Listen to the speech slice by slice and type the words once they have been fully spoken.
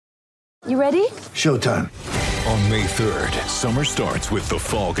You ready? Showtime. On May 3rd, summer starts with The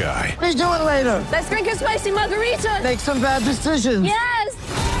Fall Guy. Let's do it later. Let's drink a spicy margarita. Make some bad decisions.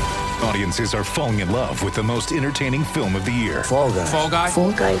 Yes! Audiences are falling in love with the most entertaining film of the year. Fall Guy. Fall Guy?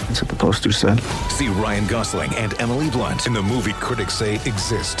 Fall Guy. That's what the poster said. See Ryan Gosling and Emily Blunt in the movie critics say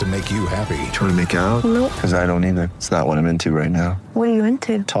exists to make you happy. Trying to make it out? Nope. Because I don't either. It's not what I'm into right now. What are you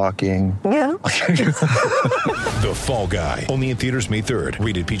into? Talking. Yeah. The Fall Guy. Only in theaters May 3rd.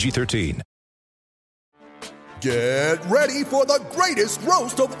 Rated PG-13. Get ready for the greatest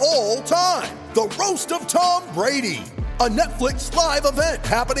roast of all time. The Roast of Tom Brady. A Netflix live event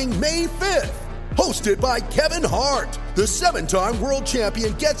happening May 5th. Hosted by Kevin Hart. The 7-time world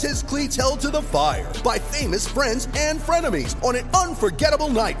champion gets his cleats held to the fire by famous friends and frenemies on an unforgettable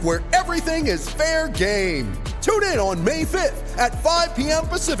night where everything is fair game. Tune in on May 5th at 5 p.m.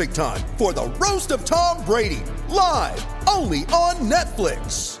 Pacific time for the Roast of Tom Brady. Live only on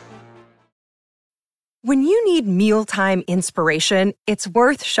Netflix. When you need mealtime inspiration, it's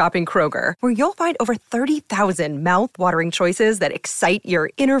worth shopping Kroger, where you'll find over 30,000 mouth-watering choices that excite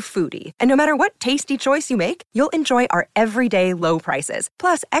your inner foodie. And no matter what tasty choice you make, you'll enjoy our everyday low prices,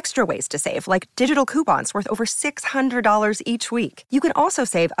 plus extra ways to save, like digital coupons worth over $600 each week. You can also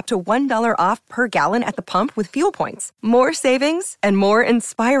save up to $1 off per gallon at the pump with fuel points. More savings and more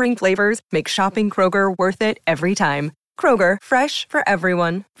inspiring flavors make shopping Kroger worth it every time. Kroger, fresh for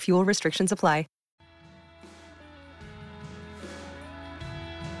everyone. Fuel restrictions apply.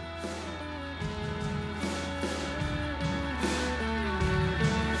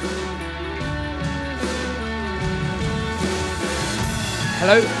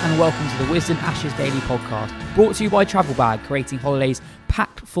 Hello and welcome to the Wisden Ashes Daily Podcast, brought to you by Travel Bag, creating holidays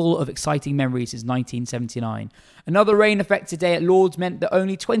packed full of exciting memories since 1979. Another rain affected day at Lord's meant that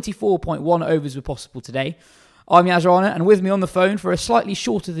only 24.1 overs were possible today. I'm Yaz Rana, and with me on the phone for a slightly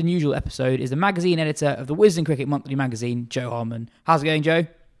shorter than usual episode is the magazine editor of the Wisden Cricket Monthly magazine, Joe Harman. How's it going, Joe?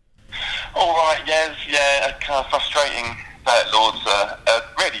 All right, yes, yeah, kind of frustrating day at Lord's. A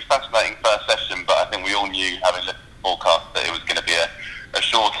really fascinating first session, but I think we all knew, having looked at the forecast, that it was going to be a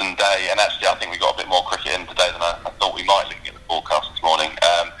shortened day, and actually I think we got a bit more cricket in today than I thought we might, looking at the forecast this morning.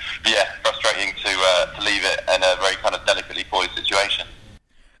 But yeah, frustrating to leave it in a very kind of delicately poised situation.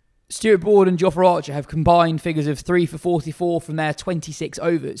 Stuart Broad and Jofra Archer have combined figures of 3 for 44 from their 26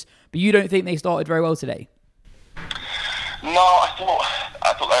 overs, but you don't think they started very well today? No, I thought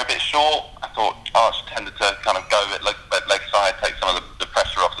they were a bit short. I thought Archer tended to kind of go a bit leg side, take some of the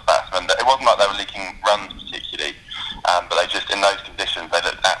pressure off the batsman. It wasn't like they were leaking runs particularly. But they just, in those conditions, they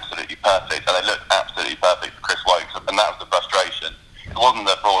looked absolutely perfect. And they looked absolutely perfect for Chris Woakes, and that was the frustration. It wasn't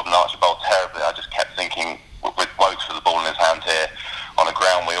that Broad and Archer bowled terribly. I just kept thinking, with Woakes with the ball in his hand here, on a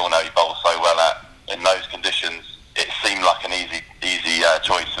ground we all know he bowls so well at, in those conditions, it seemed like an easy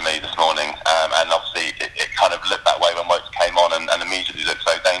choice for me this morning. And obviously, it kind of looked that way when Woakes came on and immediately looked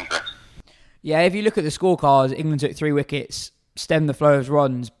so dangerous. Yeah, if you look at the scorecards, England took 3 wickets, stemmed the flow of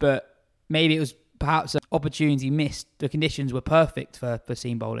runs, but maybe it was perhaps an opportunity missed. The conditions were perfect for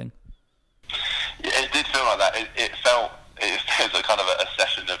seam bowling. Yeah, it did feel like that. It was a kind of a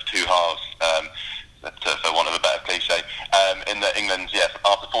session of two halves, for want of a better cliche. In that England,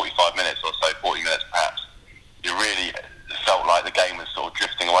 after 45 minutes or so, 40 minutes perhaps, it really felt like the game was sort of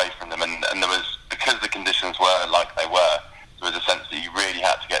drifting away from them. And there was, because the conditions were like they were, there was a sense that you really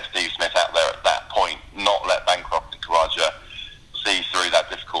had to get Steve Smith out there at that point, not let Bancroft and Khawaja see through that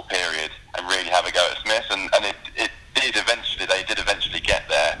difficult period and really have a go at Smith, and it did eventually. They did eventually get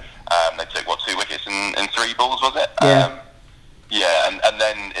there. They took 2 wickets in 3 balls, was it? Yeah. And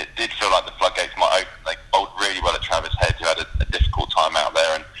then it did feel like the floodgates might open. They bowled really well at Travis Head, who had a difficult time out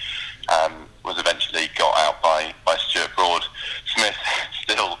there, and was eventually got out by Stuart Broad. Smith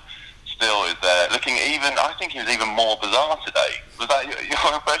still is there, looking even. I think he was even more bizarre today. Was that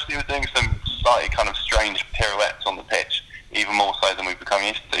your impression? He was doing some slightly kind of strange pirouettes on the pitch, even more so than we've become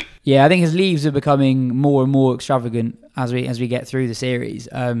used to. Yeah, I think his leaves are becoming more and more extravagant as we get through the series.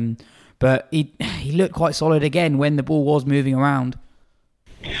 But he looked quite solid again when the ball was moving around.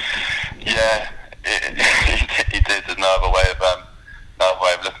 Yeah, he did. There's no other way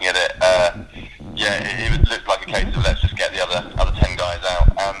of looking at it. It looked like a case of let's just get the other 10 guys out.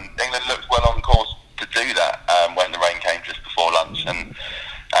 England looked well on course to do that when the rain came just before lunch, and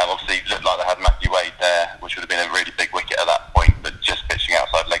obviously it looked like they had Matthew Wade there, which would have been a really big wicket at that point, but just pitching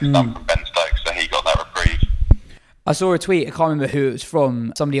outside leg stump from Ben Stokes, so he got that reprieve. I saw a tweet, I can't remember who it was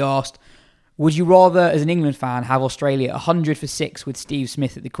from, somebody asked, would you rather, as an England fan, have Australia 100 for 6 with Steve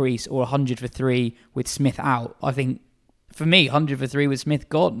Smith at the crease or 100 for 3 with Smith out? I think, for me, 100 for 3 with Smith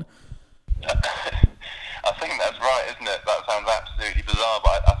gone. I think that's right, isn't it? That sounds absolutely bizarre,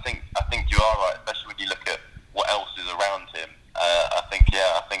 but I think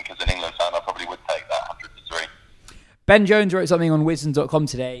Ben Jones wrote something on Wisden.com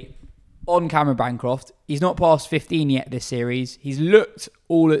today on Cameron Bancroft. He's not past 15 yet this series. He's looked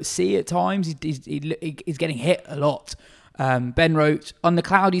all at sea at times. He's getting hit a lot. Ben wrote, under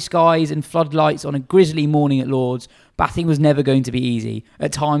cloudy skies and floodlights on a grisly morning at Lord's, batting was never going to be easy.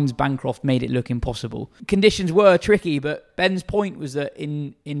 At times, Bancroft made it look impossible. Conditions were tricky, but Ben's point was that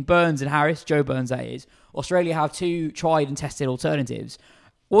in Burns and Harris, Joe Burns that is, Australia have two tried and tested alternatives.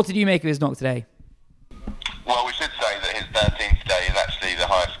 What did you make of his knock today? Well, we should say that his 13th today is actually the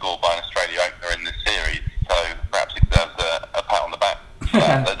highest score by an Australia opener in this series, so perhaps he deserves a pat on the back.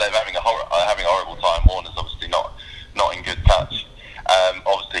 They're having a horrible time. Warner's obviously not in good touch.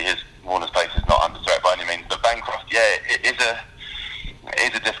 Obviously, Warner's pace is not under threat by any means, but Bancroft, it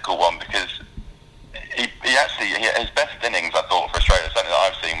is a difficult one because his best innings, I thought, for Australia, something that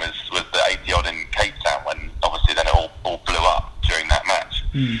I've seen was the 80-odd in Cape Town, when obviously then it all blew up during that match.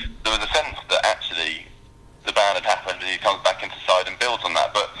 There was a sense that actually the ban had happened and he comes back into side and builds on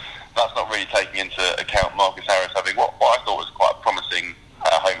that, but that's not really taking into account Marcus Harris having what I thought was quite a promising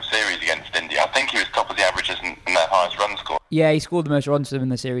home series against India. I think he was top of the averages in their highest run score. Yeah, he scored the most runs for them in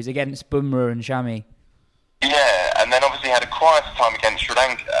the series against Bumrah and Shami. Yeah, and then obviously had a quieter time against Sri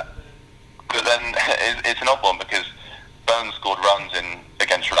Lanka, but then it's an odd one because Burns scored runs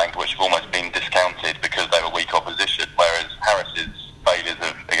against Sri Lanka which have almost been discounted because they were weak opposition, whereas Harris's failures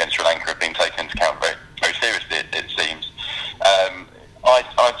against Sri Lanka have been taken into account very, very seriously, it seems.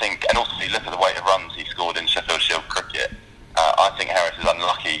 I think, and also you look at the weight of runs he scored in Sheffield Shield cricket, I think Harris is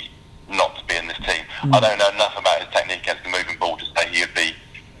unlucky not to be in this team. I don't know enough about his technique against the moving ball to say he would be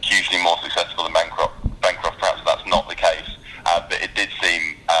hugely more successful than Bancroft. Perhaps that's not the case, but it did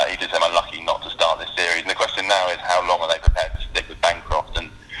seem he did seem unlucky not to start this series. And the question now is, how long are they prepared to stick with Bancroft? And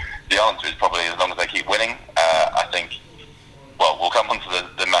the answer is probably as long as they keep winning. I think, well, we'll come on to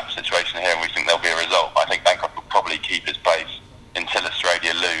the match situation here, and we think there'll be a result. I think Bancroft will probably keep his pace until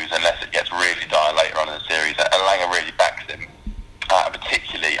Australia lose, unless it gets really dire later on in the series. And Langer really backs him,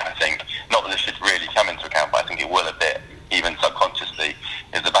 particularly, I think, not that this should really come into account, but I think it will a bit, even subconsciously,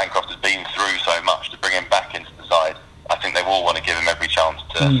 is that Bancroft has been through so much. To bring him back into the side, I think they will want to give him every chance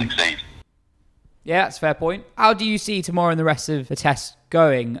to succeed. Yeah, that's a fair point. How do you see tomorrow and the rest of the test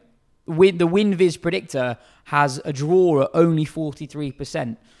going? The WinViz predictor has a draw at only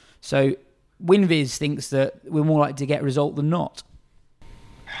 43%. So WinViz thinks that we're more likely to get a result than not.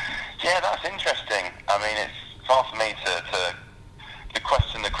 Yeah, that's interesting. I mean, it's far for me to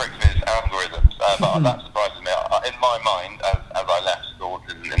question the CricViz algorithms, but that surprises me. In my mind, as I left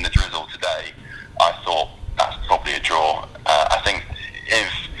Lord's in the drizzle today, I thought that's probably a draw. I think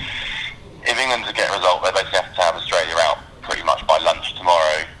if England to get a result, they basically have to have Australia out pretty much by lunch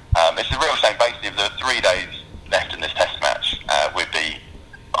tomorrow. It's a real shame. Basically, if there are 3 days left in this test match, we'd be,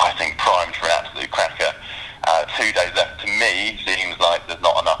 I think, primed for an absolute cracker. 2 days left, to me, seems like there's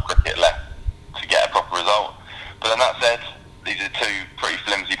not enough cricket left to get a proper result. But then that said, these are two pretty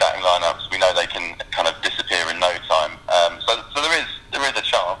flimsy batting lineups. We know they can kind of disappear in no time. So there is a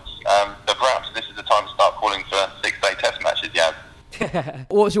chance. But perhaps this is the time to start calling for 6-day test matches, yeah.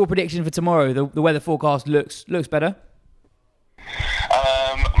 What's your prediction for tomorrow? The weather forecast looks better.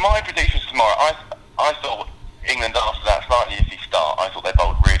 My predictions tomorrow, I thought England after that slightly iffy start, I thought they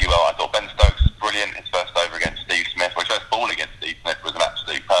bowled really well. I thought Ben Stokes was brilliant. His first over against Steve Smith, or his first ball against Steve Smith, was an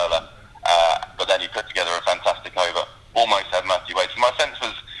absolute perler. But then he put together a fantastic over. Almost had Matthew Wade. So my sense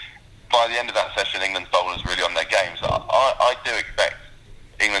was, by the end of that session, England's bowlers really on their game. So I do expect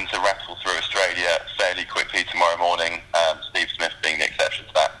England to rattle through Australia fairly quickly tomorrow morning. Steve Smith being the exception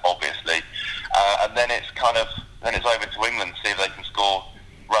to that, obviously. And then it's over to England to see if they can score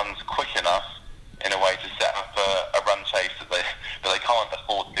runs quick enough in a way to set up a run chase that they can't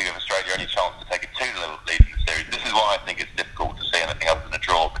afford to give Australia any chance to take a 2-0 lead in the series. This is why I think it's difficult to see anything other than a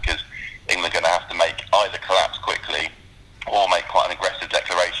draw, because England are going to have to make either collapse quickly or make quite an aggressive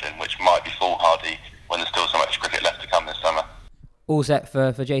declaration, which might be foolhardy when there's still so much cricket left to come this summer. All set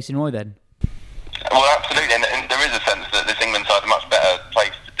for Jason Roy then? Well, absolutely, and there is a sense that this England side are much better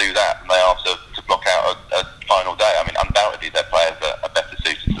placed to do that than they are to block out a final day. I mean, undoubtedly their players are better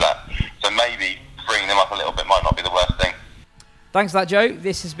suited to that. So maybe freeing them up a little bit might not be the worst thing. Thanks for that, Joe.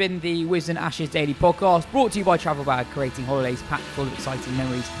 This has been the Wisden Ashes Daily Podcast, brought to you by Travel Bag, creating holidays packed full of exciting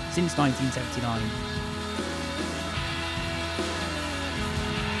memories since 1979.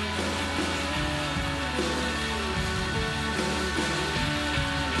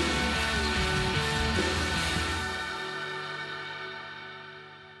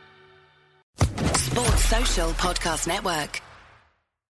 Sports Social Podcast Network.